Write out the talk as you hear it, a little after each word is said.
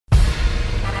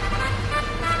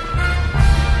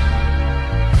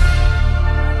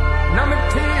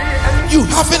You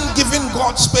haven't given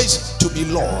God space to be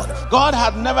Lord. God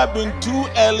had never been too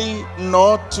early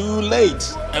nor too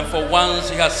late. And for once,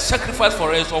 he has sacrificed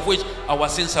for us, of which our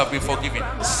sins have been forgiven.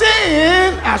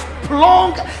 Sin has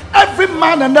plunged every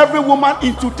man and every woman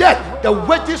into death. The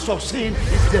wages of sin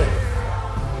is death.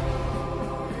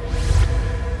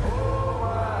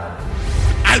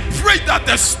 I pray that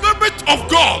the Spirit of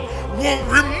God will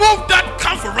remove that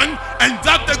covering and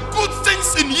that the good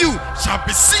things in you shall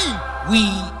be seen. We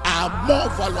are more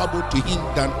valuable to him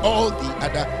than all the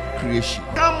other creation.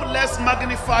 Come, let's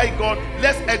magnify God.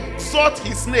 Let's exalt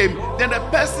his name. Then the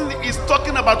person is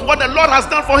talking about what the Lord has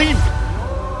done for him.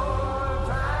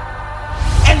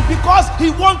 And because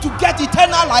he wants to get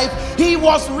eternal life, he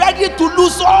was ready to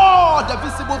lose all the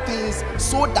visible things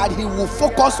so that he will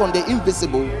focus on the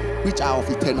invisible, which are of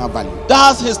eternal value.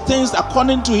 Does his things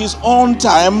according to his own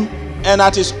time and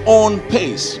at his own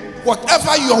pace.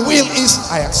 Whatever your will is,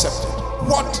 I accept it.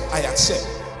 What I accept,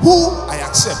 who I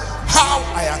accept, how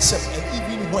I accept,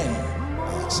 and even when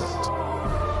I accept.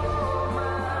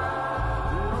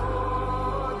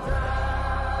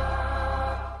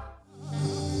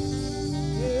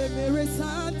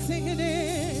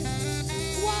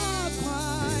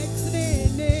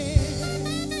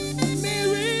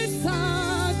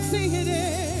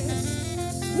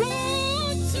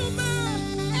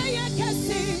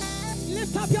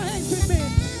 Lift up your hands with me.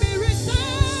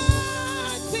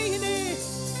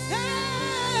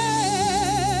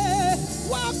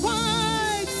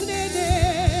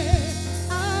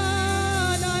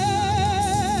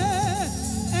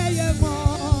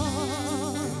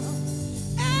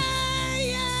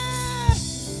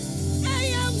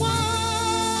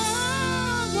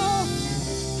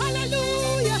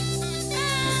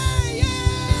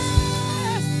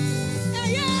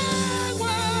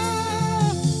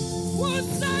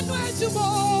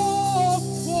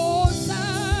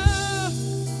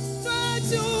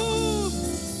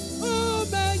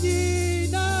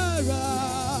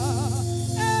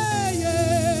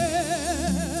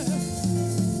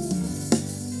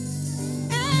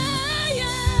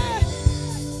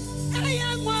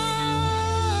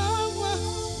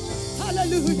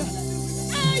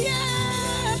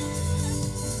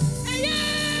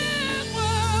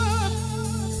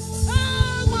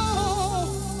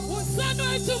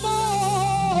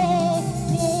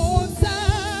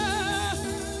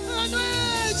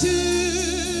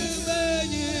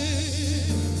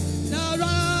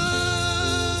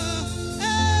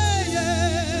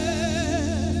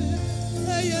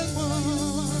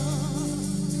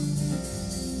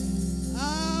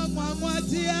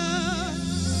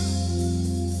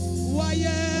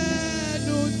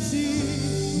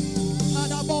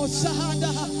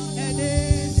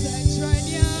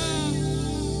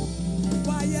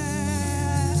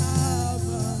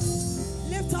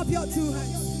 Lift up your two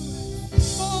hands.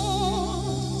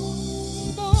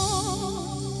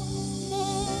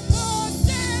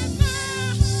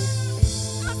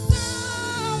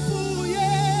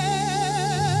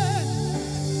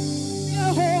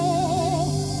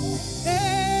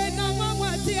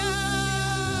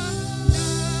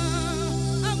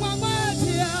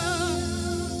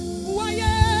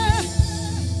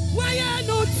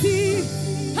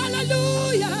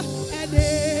 Hallelujah. And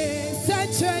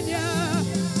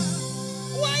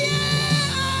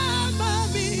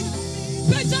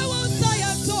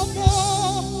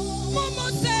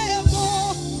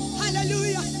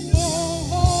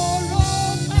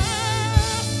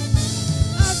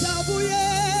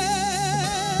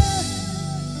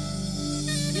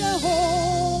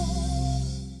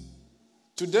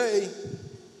Today,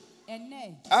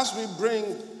 as we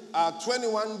bring our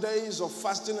 21 days of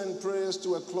fasting and prayers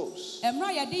to a close, I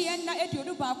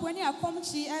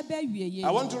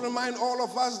want to remind all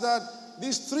of us that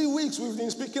these 3 weeks we've been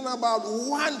speaking about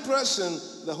one person,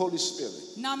 the Holy Spirit.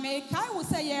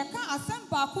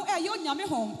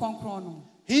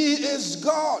 He is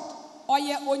God.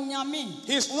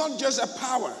 He's not just a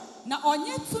power.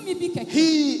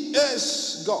 He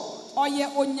is God.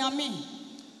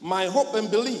 My hope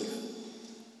and belief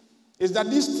is that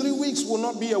these 3 weeks will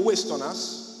not be a waste on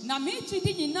us. And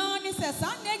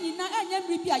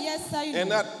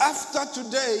that after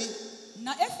today,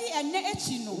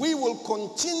 we will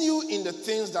continue in the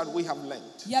things that we have learned.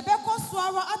 So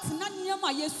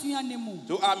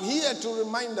I'm here to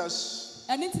remind us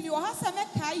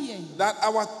that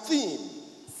our theme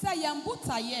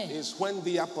is when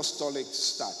the apostolic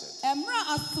started.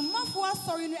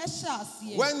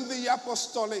 When the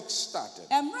apostolic started.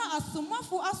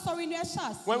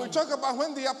 When we talk about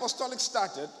when the apostolic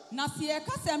started,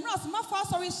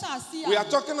 we are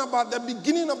talking about the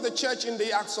beginning of the church in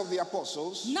the Acts of the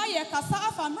Apostles.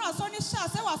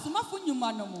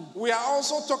 We are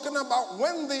also talking about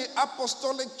when the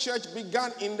apostolic church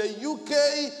began in the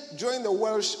UK during the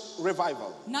Welsh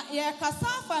revival.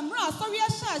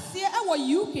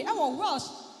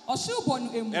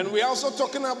 And we are also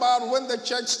talking about when the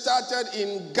church started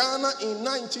in Ghana in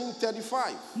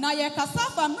 1935.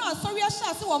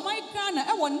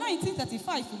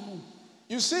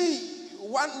 You see,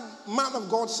 one man of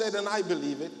God said, and I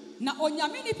believe it,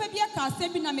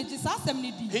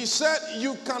 he said,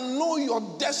 you can know your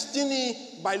destiny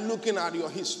by looking at your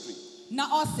history.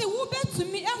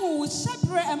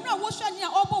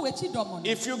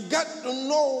 If you get to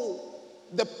know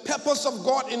the purpose of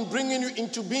God in bringing you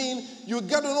into being, you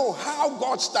get to know how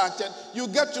God started, you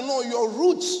get to know your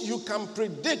roots, you can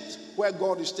predict where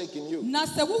God is taking you.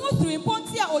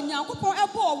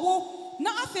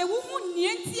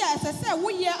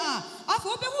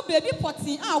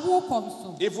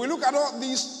 If we look at all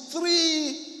these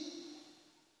three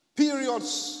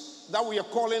periods that we are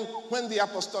calling when the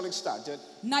apostolic started,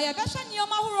 one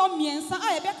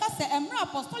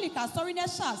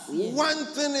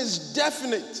thing is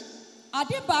definite: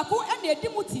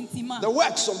 the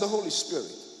works of the Holy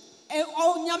Spirit.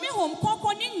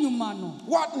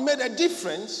 What made a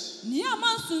difference is the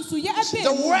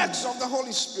works of the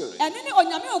Holy Spirit.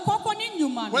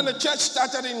 When the church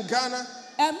started in Ghana,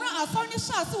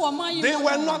 they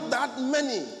were not that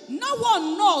many.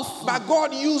 But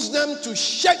God used them to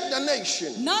shake the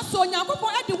nation.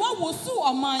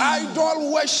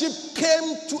 Idol worship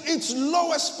came to its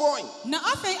lowest point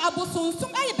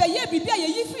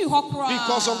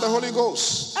because of the Holy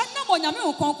Ghost.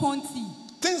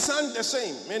 Things aren't the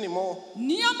same anymore.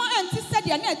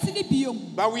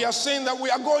 But we are saying that we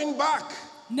are going back.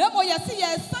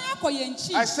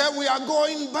 I said we are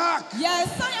going back to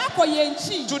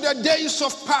the days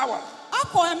of power,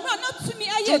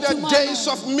 to the days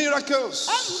of miracles,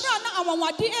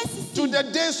 to the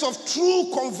days of true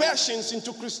conversions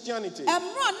into Christianity.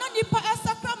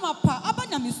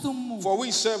 For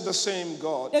we serve the same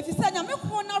God.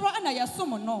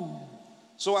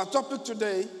 So our topic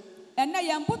today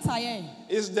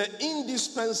is the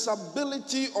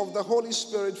indispensability of the Holy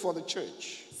Spirit for the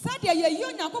church.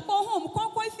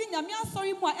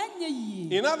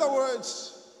 In other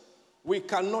words, we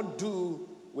cannot do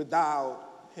without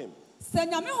Him.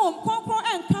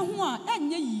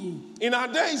 In our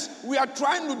days, we are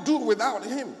trying to do without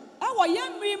Him.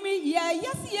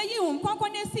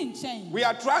 We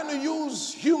are trying to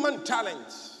use human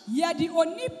talents. We are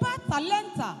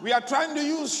trying to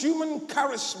use human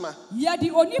charisma. We are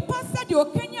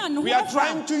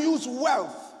trying to use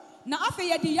wealth. We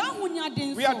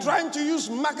are trying to use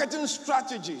marketing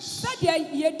strategies.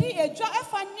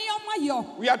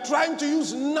 We are trying to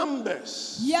use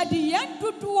numbers.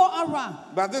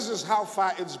 But this is how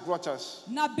far it's brought us.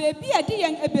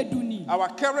 Our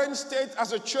current state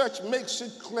as a church makes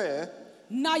it clear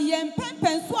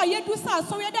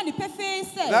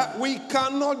that we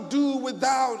cannot do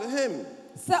without Him.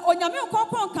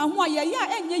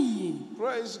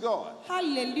 Praise God.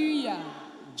 Hallelujah.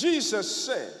 Jesus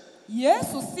said,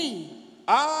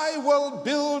 I will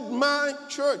build my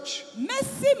church.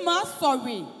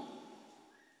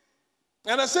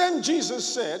 And the same Jesus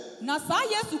said,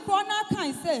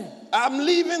 I'm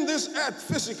leaving this earth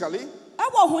physically,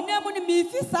 and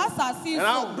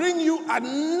I'll bring you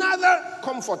another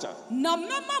comforter.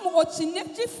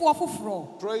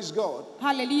 Praise God.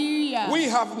 Hallelujah. We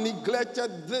have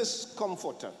neglected this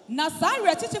comforter.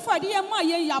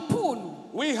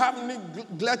 We have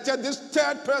neglected this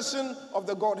third person of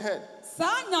the Godhead.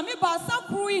 And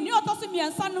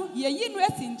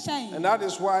that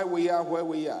is why we are where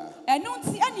we are.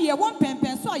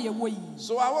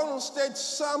 So I want to state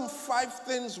some 5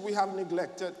 things we have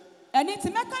neglected,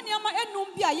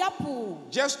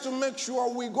 just to make sure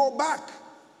we go back.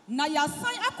 You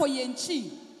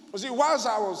see, whilst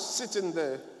I was sitting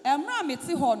there, I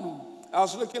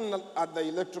was looking at the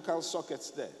electrical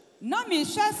sockets there. You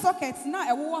see,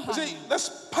 there's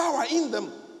power in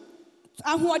them.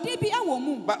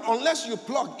 But unless you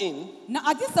plug in,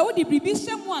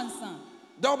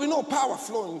 there will be no power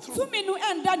flowing through.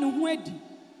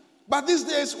 But these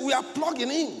days, we are plugging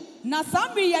in. But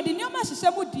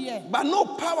no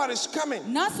power is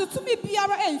coming.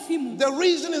 The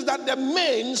reason is that the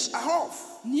mains are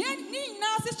off.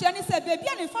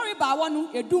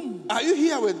 Are you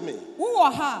here with me?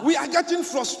 We are getting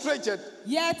frustrated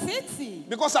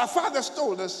because our fathers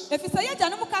told us,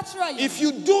 if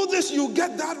you do this, you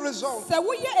get that result.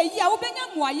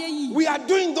 We are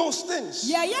doing those things,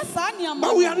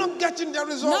 but we are not getting the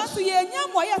results.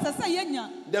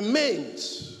 The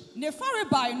mains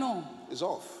is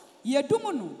off.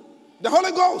 The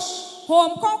Holy Ghost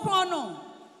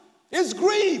is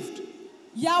grieved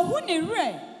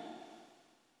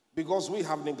because we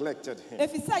have neglected him.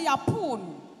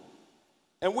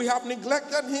 And we have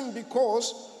neglected him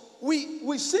because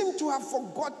we seem to have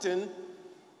forgotten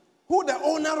who the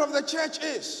owner of the church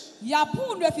is.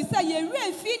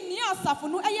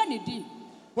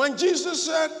 When Jesus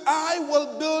said, I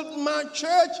will build my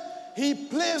church, he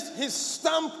placed his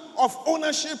stamp of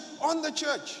ownership on the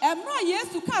church.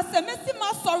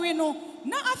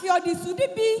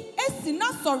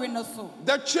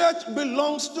 The church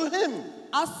belongs to him.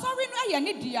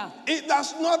 It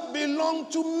does not belong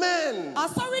to men.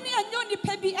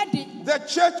 The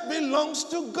church belongs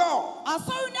to God.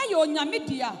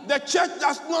 The church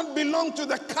does not belong to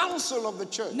the council of the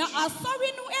church. The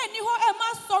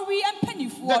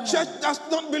church does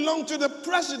not belong to the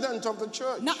president of the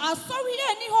church.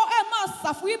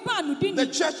 The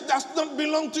church does not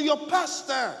belong to your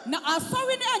pastor.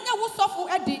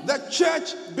 The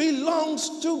church belongs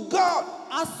to God.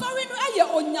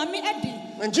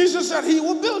 And Jesus said he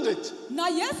will build it.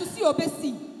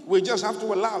 We just have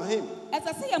to allow him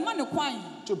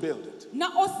to build it.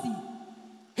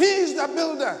 He is the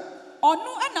builder.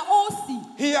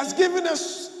 He has given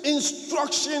us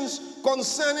instructions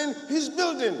concerning his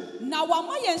building.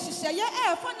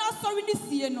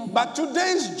 But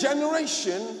today's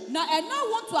generation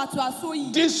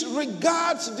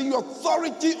disregards the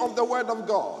authority of the word of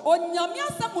God.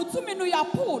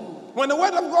 When the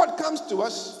word of God comes to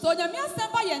us,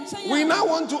 we now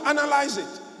want to analyze it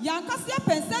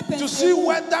to see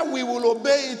whether we will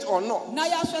obey it or not.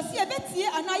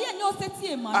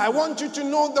 I want you to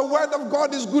know the word of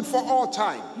God is good for all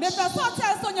times,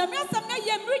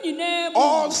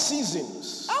 all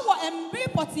seasons,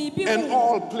 and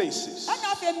all places.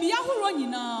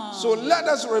 So let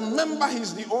us remember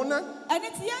he's the owner,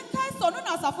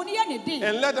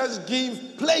 and let us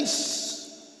give place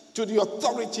to the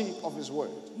authority of his word.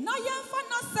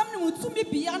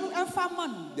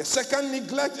 The second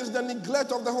neglect is the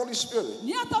neglect of the Holy Spirit.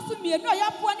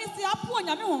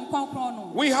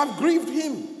 We have grieved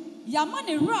him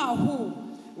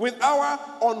with our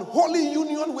unholy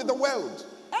union with the world.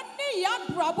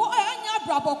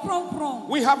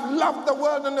 We have loved the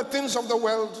world and the things of the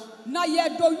world.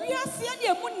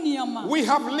 We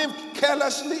have lived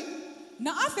carelessly.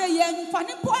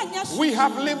 We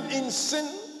have lived in sin.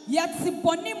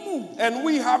 And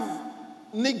we have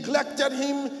neglected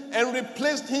him and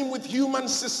replaced him with human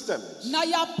systems.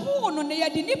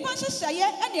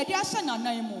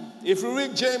 If we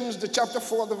read James the chapter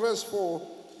 4, the verse 4,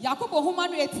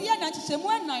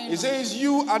 it says,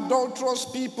 you adulterous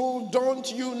people,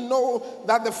 don't you know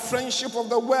that the friendship of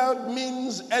the world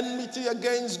means enmity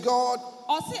against God?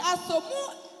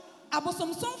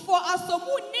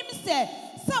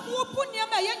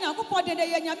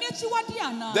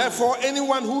 Therefore,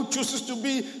 anyone who chooses to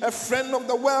be a friend of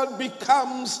the world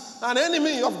becomes an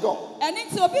enemy of God.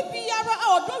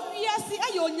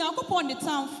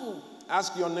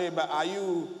 Ask your neighbor, are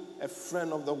you a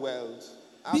friend of the world?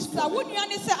 If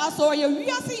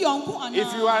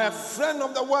you are a friend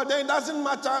of the world, then it doesn't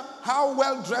matter how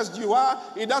well dressed you are,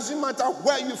 it doesn't matter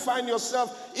where you find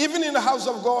yourself, even in the house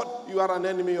of God, you are an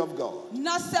enemy of God.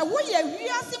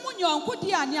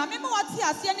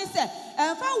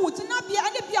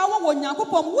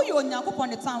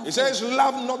 It says,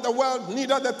 love not the world,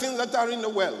 neither the things that are in the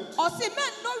world.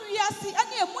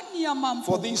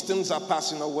 For these things are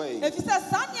passing away.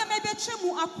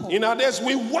 In our days,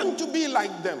 we want to be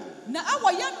like them.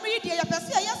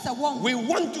 We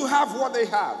want to have what they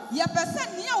have.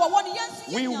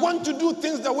 We want to do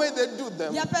things the way they do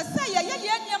them.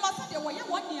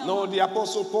 No, the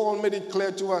Apostle Paul made it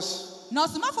clear to us in 2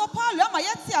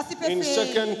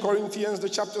 Corinthians the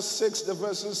chapter 6, the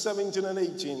verses 17 and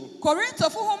 18.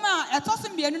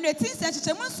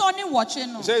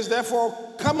 It says, therefore,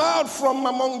 come out from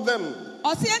among them.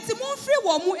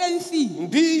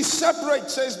 Be separate,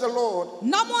 says the Lord.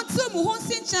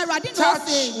 Touch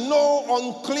no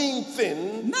unclean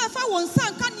thing,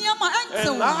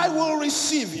 and I will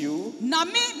receive you,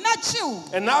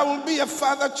 and I will be a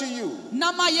father to you,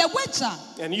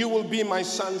 and you will be my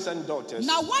sons and daughters,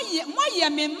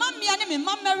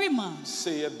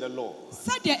 saith the Lord.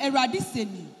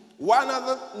 One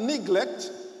other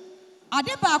neglect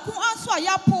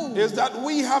is that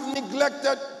we have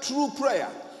neglected true prayer.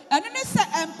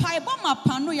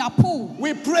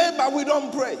 We pray, but we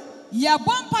don't pray.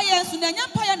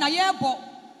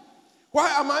 Why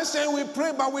am I saying we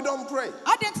pray, but we don't pray?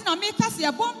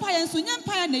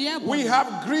 We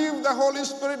have grieved the Holy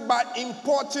Spirit by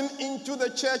importing into the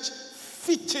church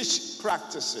fetish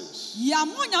practices.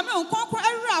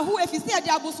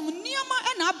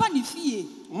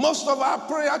 Most of our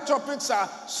prayer topics are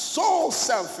so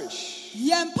selfish.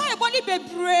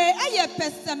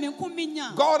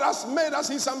 God has made us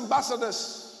his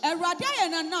ambassadors,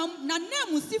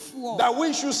 that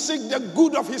we should seek the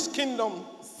good of his kingdom.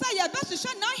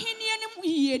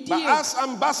 But as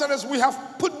ambassadors, we have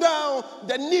put down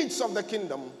the needs of the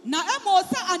kingdom.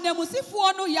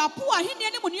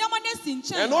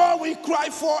 And all we cry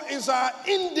for is our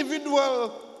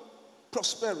individual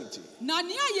prosperity.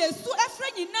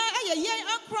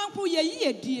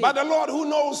 But the Lord, who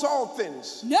knows all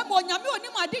things,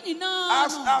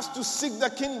 asks us to seek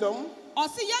the kingdom, and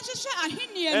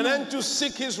then to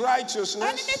seek his righteousness,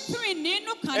 and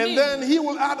then he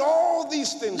will add all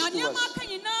these things to us.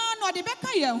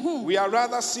 We are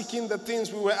rather seeking the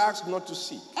things we were asked not to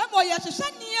seek. And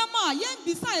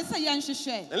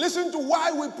listen to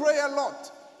why we pray a lot,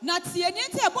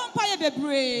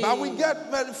 but we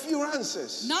get very few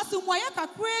answers.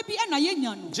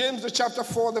 James the chapter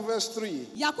 4, the verse 3.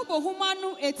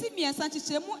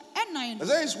 It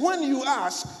says, when you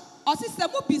ask,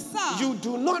 you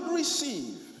do not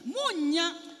receive,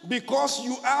 because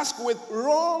you ask with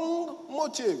wrong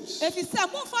motives,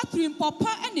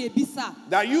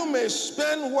 that you may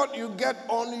spend what you get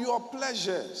on your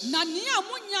pleasures.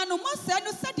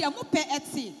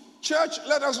 Church,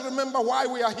 let us remember why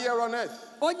we are here on earth.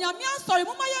 We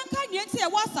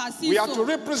are to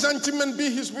represent him and be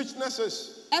his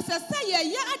witnesses.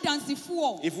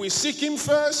 If we seek him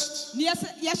first,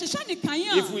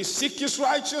 if we seek his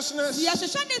righteousness,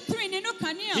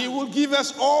 he will give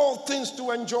us all things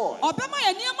to enjoy.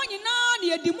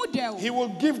 He will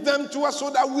give them to us so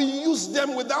that we use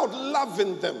them without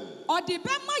loving them. Our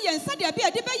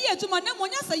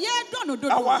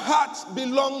hearts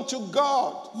belong to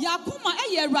God.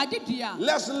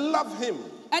 Let's love him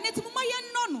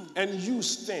and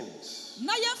use things.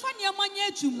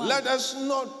 Let us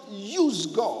not use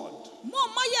God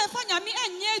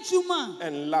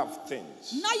and love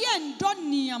things.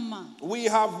 We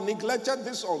have neglected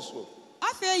this also.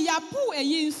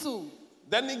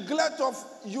 The neglect of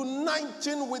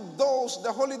uniting with those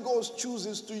the Holy Ghost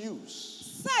chooses to use.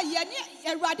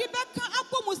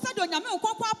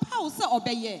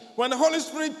 When the Holy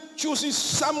Spirit chooses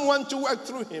someone to work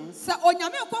through him,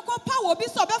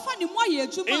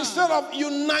 instead of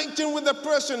uniting with the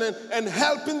person and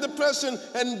helping the person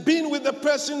and being with the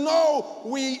person, no,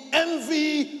 we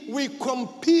envy, we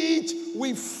compete,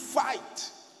 we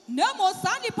fight.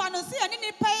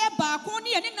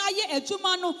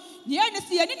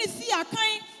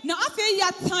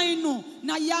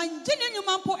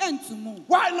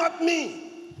 Why not me?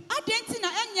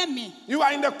 You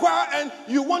are in the choir and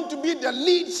you want to be the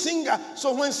lead singer,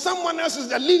 so when someone else is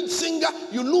the lead singer,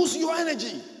 you lose your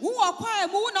energy.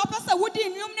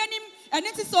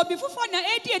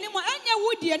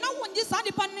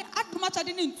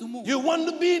 You want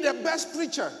to be the best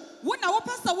preacher. You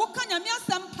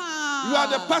are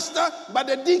the pastor, but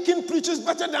the deacon preaches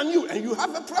better than you, and you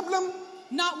have a problem.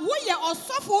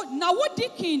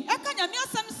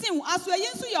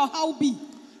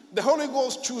 The Holy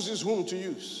Ghost chooses whom to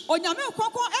use. Are you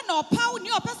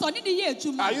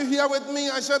here with me?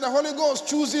 I said the Holy Ghost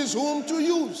chooses whom to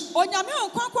use.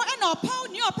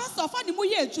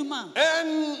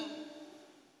 And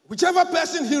whichever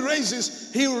person he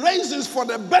raises for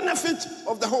the benefit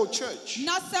of the whole church.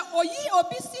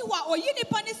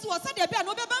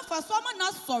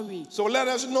 So let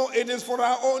us know it is for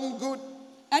our own good.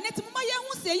 And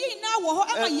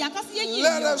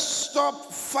let us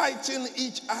stop fighting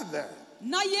each other.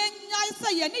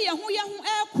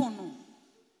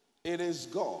 It is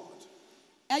God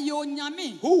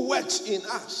who works in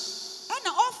us,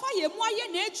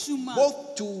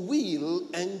 both to will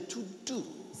and to do.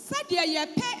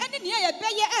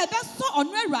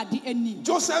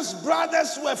 Joseph's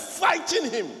brothers were fighting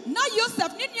him.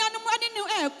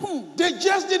 They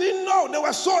just didn't know. They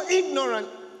were so ignorant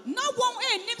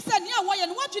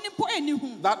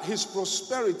that his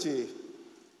prosperity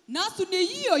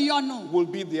will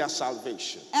be their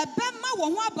salvation.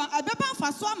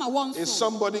 Is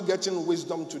somebody getting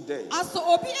wisdom today?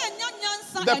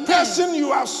 the person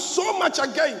you are so much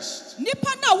against, maybe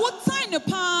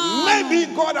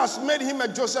God has made him a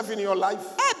Joseph in your life,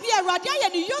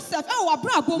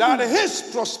 that his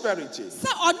prosperity,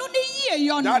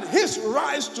 that his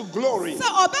rise to glory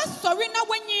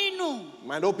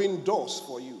might open doors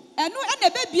for you.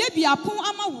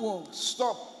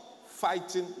 Stop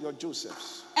fighting your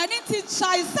Josephs.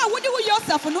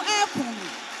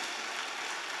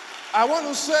 I want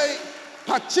to say,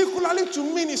 particularly to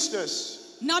ministers,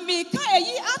 no,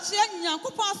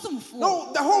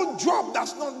 the whole job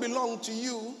does not belong to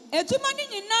you.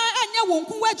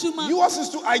 Yours is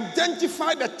to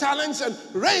identify the talents and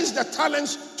raise the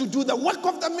talents to do the work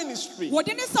of the ministry.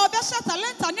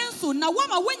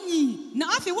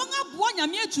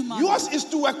 Yours is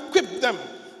to equip them.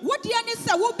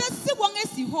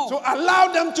 So allow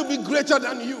them to be greater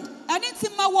than you.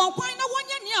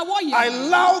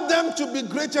 Allow them to be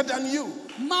greater than you.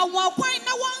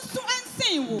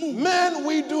 Men,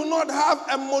 we do not have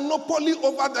a monopoly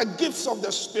over the gifts of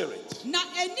the Spirit.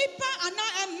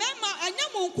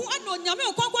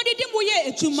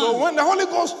 So when the Holy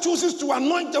Ghost chooses to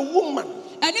anoint a woman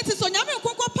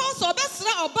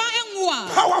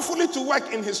powerfully to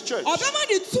work in his church,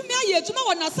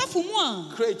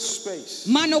 create space.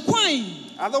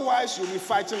 Otherwise, you'll be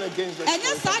fighting against the Spirit.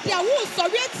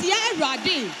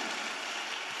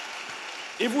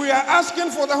 If we are asking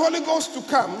for the Holy Ghost to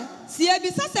come,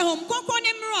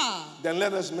 then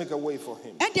let us make a way for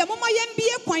him.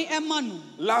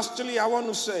 Lastly, I want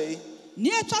to say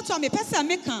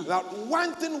that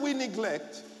one thing we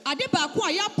neglect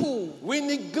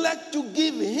to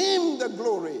give him the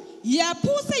glory.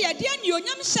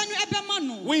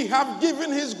 We have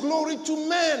given his glory to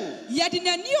men.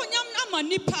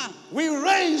 We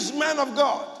raise men of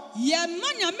God,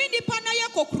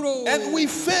 and we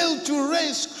fail to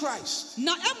raise Christ.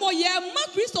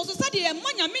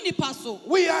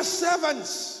 We are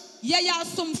servants.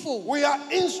 We are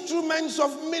instruments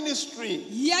of ministry.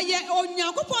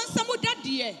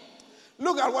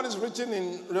 Look at what is written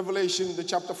in Revelation, the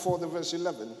chapter 4, the verse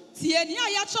 11.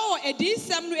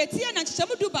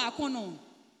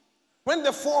 When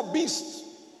the four beasts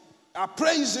are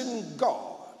praising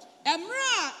God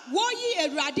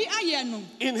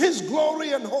in his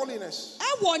glory and holiness, the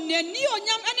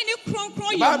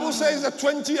Bible says the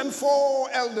 24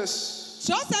 elders,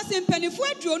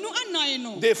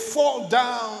 they fall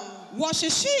down.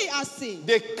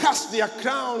 They cast their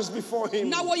crowns before him.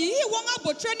 And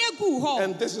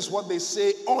this is what they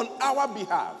say on our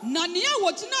behalf.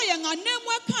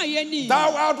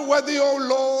 Thou art worthy, O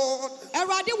Lord,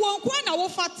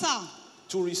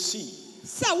 to receive.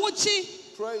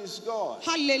 Praise God.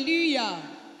 Hallelujah.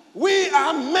 We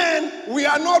are men, we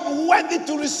are not worthy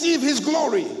to receive his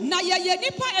glory.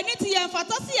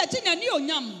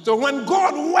 So when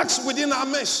God works within our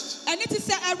midst, let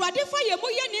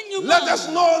us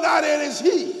know that it is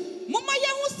he.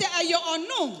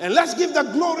 And let's give the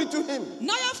glory to him.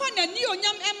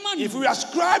 If we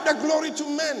ascribe the glory to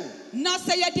men, we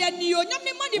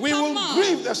will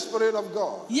grieve the Spirit of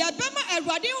God.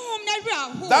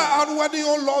 Thou art worthy,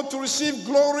 O Lord, to receive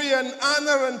glory and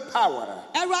honor and power.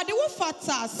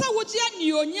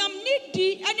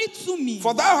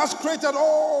 For thou hast created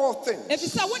all things,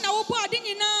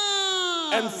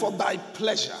 and for thy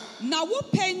pleasure,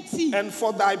 and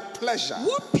for thy pleasure,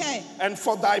 and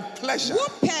for thy pleasure,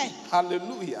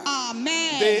 hallelujah,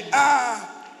 amen, they are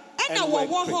and were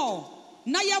created.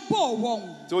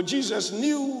 So Jesus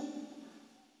knew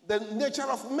the nature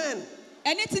of men.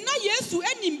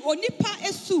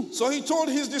 So he told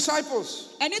his disciples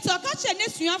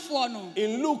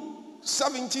in Luke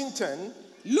 17:10,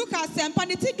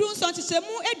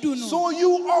 so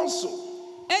you also,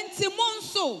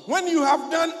 when you have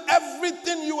done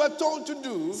everything you were told to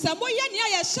do,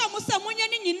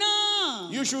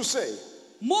 you should say,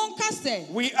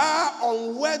 we are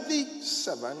unworthy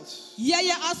servants.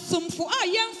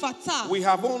 We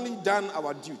have only done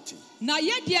our duty.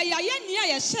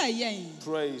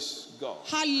 Praise God.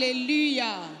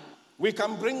 Hallelujah. We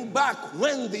can bring back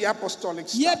when the Apostolic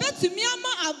started.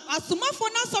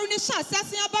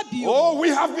 Oh, we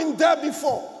have been there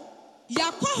before.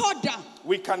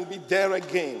 We can be there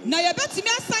again.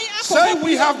 Say,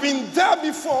 we have been there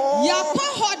before.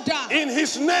 In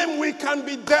his name we can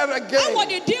be there again.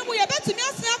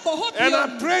 And I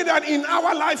pray that in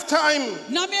our lifetime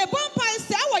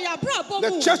the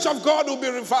church of God will be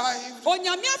revived.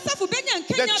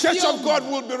 The church of God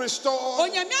will be restored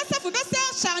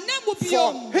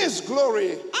for his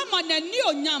glory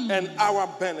and our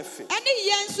benefit.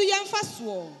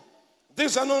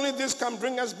 This and only this can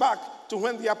bring us back to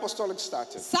when the apostolic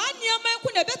started.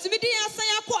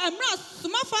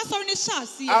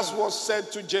 As was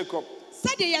said to Jacob,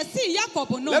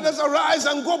 let us arise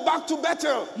and go back to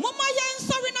Bethel,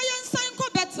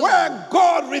 where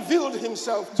God revealed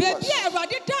himself to us.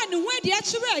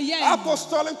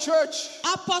 Apostolic church,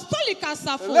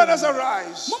 let us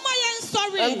arise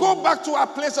and go back to our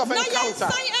place of encounter.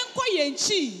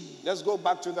 Let's go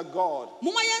back to the God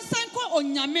who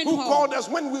called us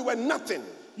when we were nothing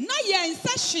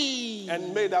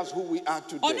and made us who we are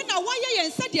today.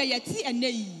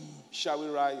 Shall we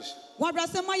rise?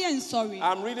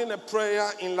 I'm reading a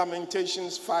prayer in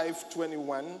Lamentations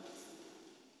 5:21.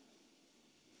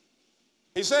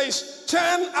 He says,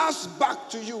 turn us back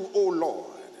to you, O Lord,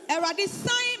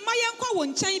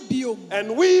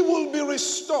 and we will be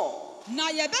restored.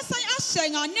 Renew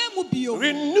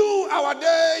our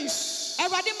days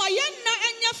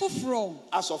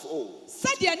as of old.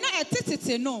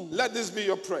 Let this be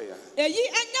your prayer.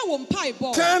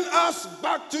 Turn us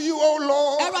back to you, O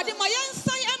Lord,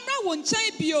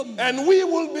 and we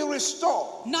will be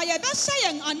restored.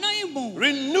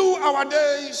 Renew our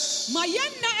days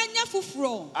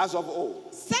as of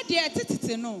old.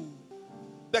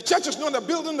 The church is not a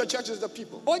building, the church is the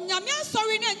people. I'm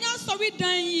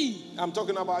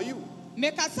talking about you.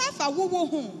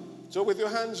 So with your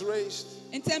hands raised,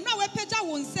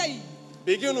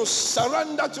 begin to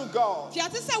surrender to God.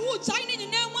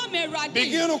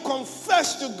 Begin to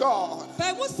confess to God.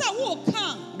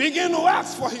 Begin to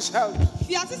ask for his help.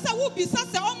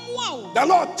 The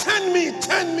Lord, turn me,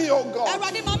 oh God.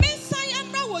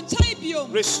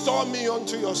 Restore me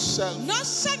unto yourself.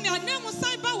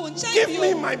 Give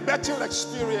me my Bethel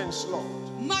experience, Lord.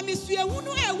 And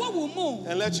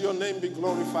let your name be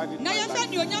glorified in my life.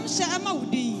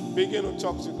 Begin to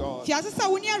talk to God.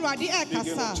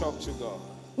 Begin to talk to God.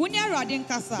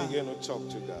 Begin to talk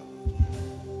to God.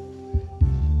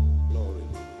 Glory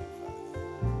be to God.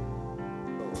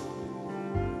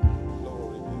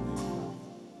 Glory be to God.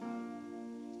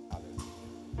 Hallelujah.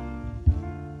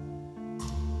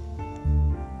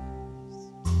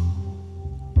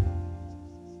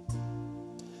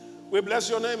 We bless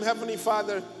your name, Heavenly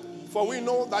Father, for we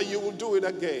know that you will do it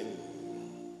again.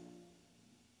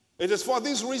 It is for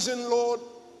this reason, Lord,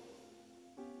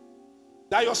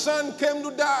 that your Son came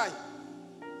to die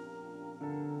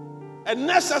a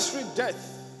necessary death.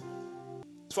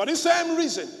 For this same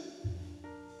reason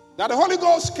that the Holy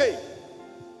Ghost came,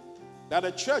 that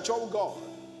the church of God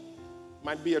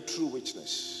might be a true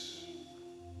witness.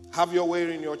 Have your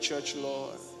way in your church,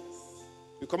 Lord.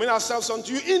 We commit ourselves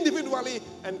unto you individually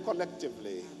and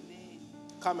collectively. Amen.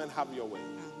 Come and have your way.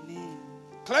 Amen.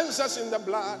 Cleanse us in the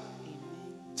blood. Amen.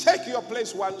 Take your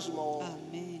place once more.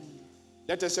 Amen.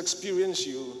 Let us experience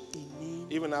you. Amen.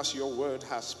 Even as your word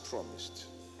has promised.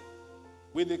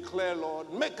 We declare,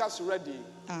 Lord, make us ready.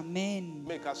 Amen.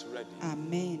 Make us ready.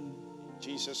 Amen. In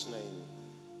Jesus' name.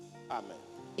 Amen.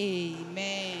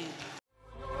 Amen.